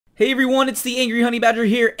Hey everyone, it's the Angry Honey Badger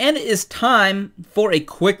here, and it is time for a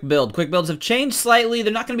quick build. Quick builds have changed slightly.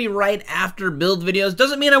 They're not going to be right after build videos.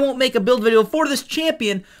 Doesn't mean I won't make a build video for this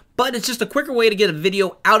champion, but it's just a quicker way to get a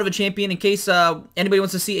video out of a champion in case anybody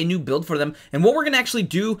wants to see a new build for them. And what we're going to actually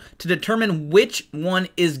do to determine which one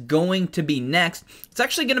is going to be next, it's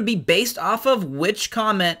actually going to be based off of which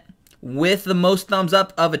comment with the most thumbs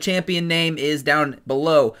up of a champion name is down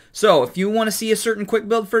below. So if you want to see a certain quick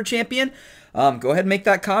build for a champion, go ahead and make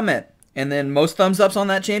that comment. And then most thumbs ups on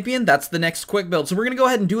that champion, that's the next quick build. So we're going to go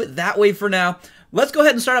ahead and do it that way for now. Let's go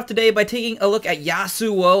ahead and start off today by taking a look at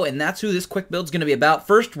Yasuo, and that's who this quick build is going to be about.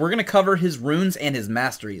 First, we're going to cover his runes and his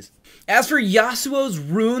masteries. As for Yasuo's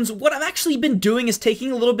runes, what I've actually been doing is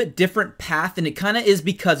taking a little bit different path, and it kind of is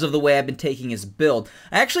because of the way I've been taking his build.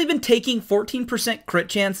 I actually been taking 14% crit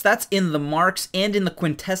chance. That's in the marks and in the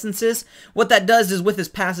quintessences. What that does is with his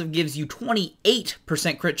passive gives you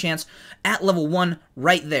 28% crit chance at level 1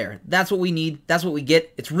 right there. That's what we need. That's what we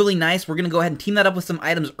get. It's really nice. We're going to go ahead and team that up with some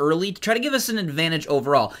items early to try to give us an advantage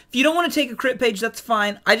overall. If you don't want to take a crit page, that's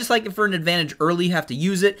fine. I just like it for an advantage early. You have to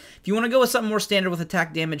use it. If you want to go with something more standard with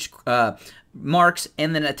attack damage, marks,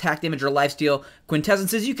 and then attack damage or lifesteal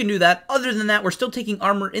quintessences, you can do that. Other than that, we're still taking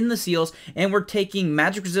armor in the seals, and we're taking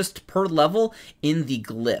magic resist per level in the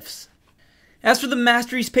glyphs. As for the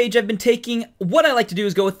masteries page I've been taking, what I like to do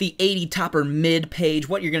is go with the 80 top or mid page.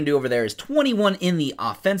 What you're going to do over there is 21 in the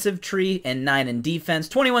offensive tree and 9 in defense.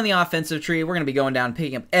 21 in the offensive tree, we're going to be going down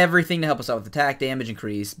picking up everything to help us out with attack damage,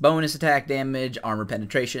 increase bonus attack damage, armor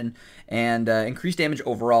penetration, and increased damage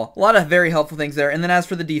overall. A lot of very helpful things there. And then as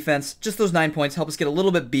for the defense, just those 9 points help us get a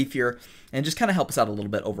little bit beefier and just kind of help us out a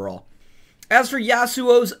little bit overall. As for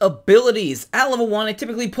Yasuo's abilities, at level 1, I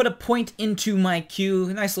typically put a point into my Q.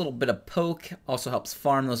 A nice little bit of poke. Also helps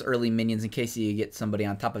farm those early minions in case you get somebody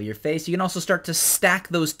on top of your face. You can also start to stack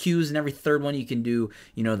those Qs, and every third one you can do,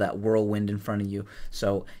 you know, that whirlwind in front of you.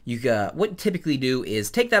 So you what you typically do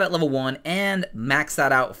is take that at level 1 and max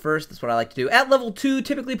that out first. That's what I like to do. At level 2,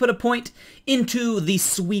 typically put a point into the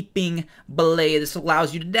sweeping blade. This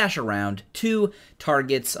allows you to dash around 2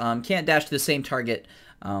 targets. Can't dash to the same target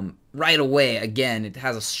right away. Again, it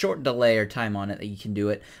has a short delay or time on it that you can do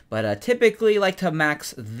it, but typically like to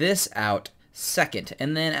max this out second.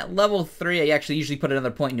 And then at level 3, I actually usually put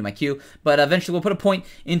another point into my Q, but eventually we'll put a point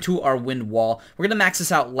into our wind wall. We're going to max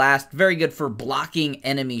this out last. Very good for blocking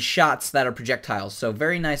enemy shots that are projectiles, so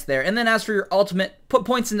very nice there. And then as for your ultimate, put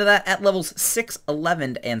points into that at levels 6,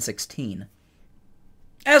 11, and 16.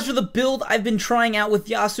 As for the build I've been trying out with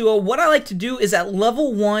Yasuo, what I like to do is at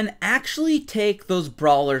level 1 actually take those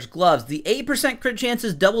Brawler's Gloves. The 8% crit chance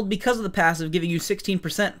is doubled because of the passive, giving you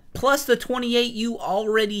 16%, plus the 28 you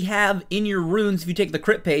already have in your runes if you take the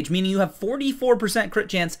crit page, meaning you have 44% crit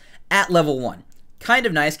chance at level 1. Kind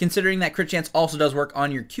of nice, considering that crit chance also does work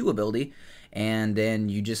on your Q ability, and then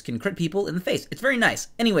you just can crit people in the face. It's very nice.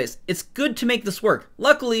 Anyways, it's good to make this work.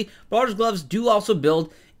 Luckily, Brawler's Gloves do also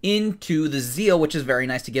build into the Zeal, which is very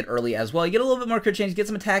nice to get early as well. You get a little bit more crit chance, you get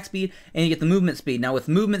some attack speed, and you get the movement speed. Now with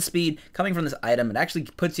movement speed coming from this item, it actually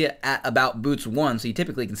puts you at about boots 1, so you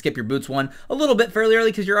typically can skip your boots 1 a little bit fairly early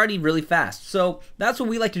because you're already really fast. So that's what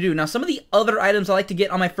we like to do. Now some of the other items I like to get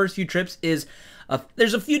on my first few trips is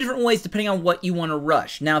there's a few different ways depending on what you want to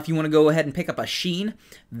rush. Now, if you want to go ahead and pick up a Sheen,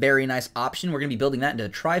 very nice option. We're going to be building that into a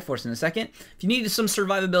Triforce in a second. If you need some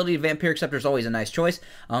survivability, Vampiric Scepter is always a nice choice.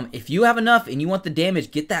 If you have enough and you want the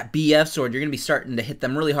damage, get that BF Sword. You're going to be starting to hit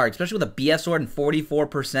them really hard, especially with a BF Sword and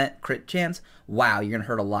 44% crit chance. Wow, you're going to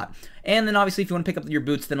hurt a lot. And then obviously if you want to pick up your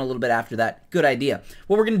boots then a little bit after that, good idea.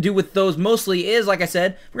 What we're going to do with those mostly is, like I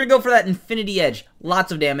said, we're going to go for that Infinity Edge.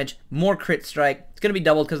 Lots of damage, more crit strike. It's going to be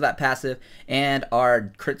doubled because of that passive, and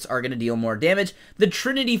our crits are going to deal more damage. The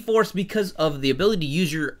Trinity Force, because of the ability to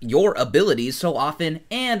use your abilities so often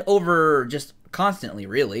and over just constantly,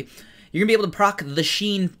 really. You're going to be able to proc the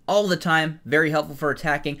Sheen all the time. Very helpful for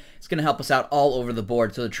attacking. It's going to help us out all over the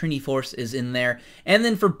board. So the Trinity Force is in there. And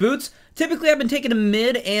then for boots, typically I've been taking a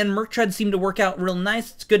mid, and Merc Tread seem to work out real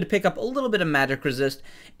nice. It's good to pick up a little bit of magic resist.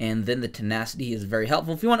 And then the Tenacity is very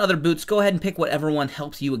helpful. If you want other boots, go ahead and pick whatever one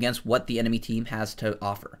helps you against what the enemy team has to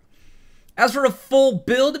offer. As for a full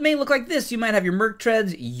build, it may look like this. You might have your Merc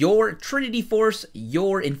Treads, your Trinity Force,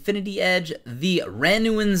 your Infinity Edge, the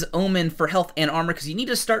Ranuin's Omen for health and armor, because you need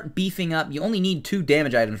to start beefing up. You only need 2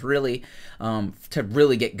 damage items, really, to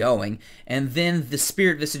really get going. And then the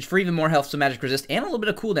Spirit Visage for even more health, so magic resist, and a little bit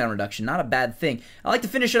of cooldown reduction. Not a bad thing. I like to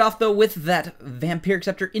finish it off, though, with that Vampiric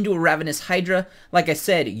Scepter into a Ravenous Hydra. Like I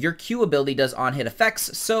said, your Q ability does on-hit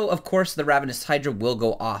effects, so, of course, the Ravenous Hydra will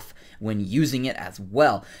go off when using it as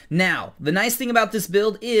well. Now, the nice thing about this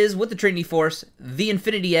build is with the Trinity Force, the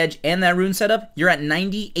Infinity Edge, and that rune setup, you're at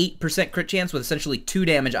 98% crit chance with essentially 2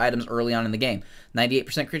 damage items early on in the game.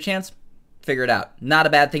 98% crit chance? Figure it out. Not a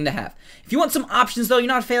bad thing to have. If you want some options, though, you're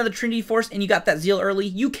not a fan of the Trinity Force and you got that Zeal early,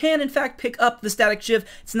 you can, in fact, pick up the Static Shiv.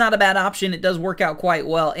 It's not a bad option. It does work out quite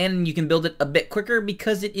well, and you can build it a bit quicker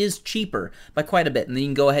because it is cheaper by quite a bit, and then you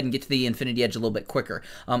can go ahead and get to the Infinity Edge a little bit quicker.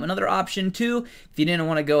 Another option, too, if you didn't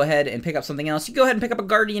want to go ahead and pick up something else, you go ahead and pick up a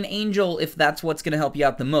Guardian Angel if that's what's going to help you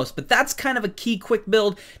out the most. But that's kind of a key quick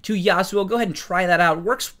build to Yasuo. Go ahead and try that out. It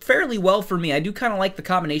works fairly well for me. I do kind of like the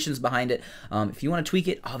combinations behind it. If you want to tweak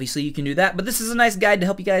it, obviously you can do that, but this is a nice guide to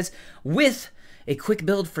help you guys with a quick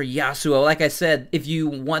build for Yasuo. Like I said, if you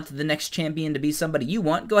want the next champion to be somebody you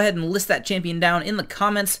want, go ahead and list that champion down in the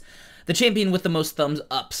comments. The champion with the most thumbs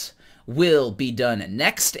ups will be done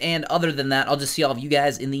next, and other than that, I'll just see all of you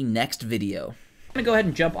guys in the next video. I'm going to go ahead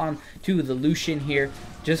and jump on to the Lucian here.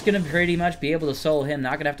 Just going to pretty much be able to solo him.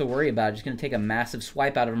 Not going to have to worry about it. Just going to take a massive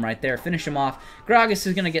swipe out of him right there. Finish him off. Gragas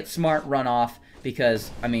is going to get smart, run off. Because,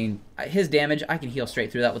 I mean, his damage, I can heal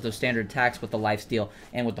straight through that with those standard attacks, with the lifesteal,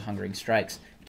 and with the Hungering Strikes.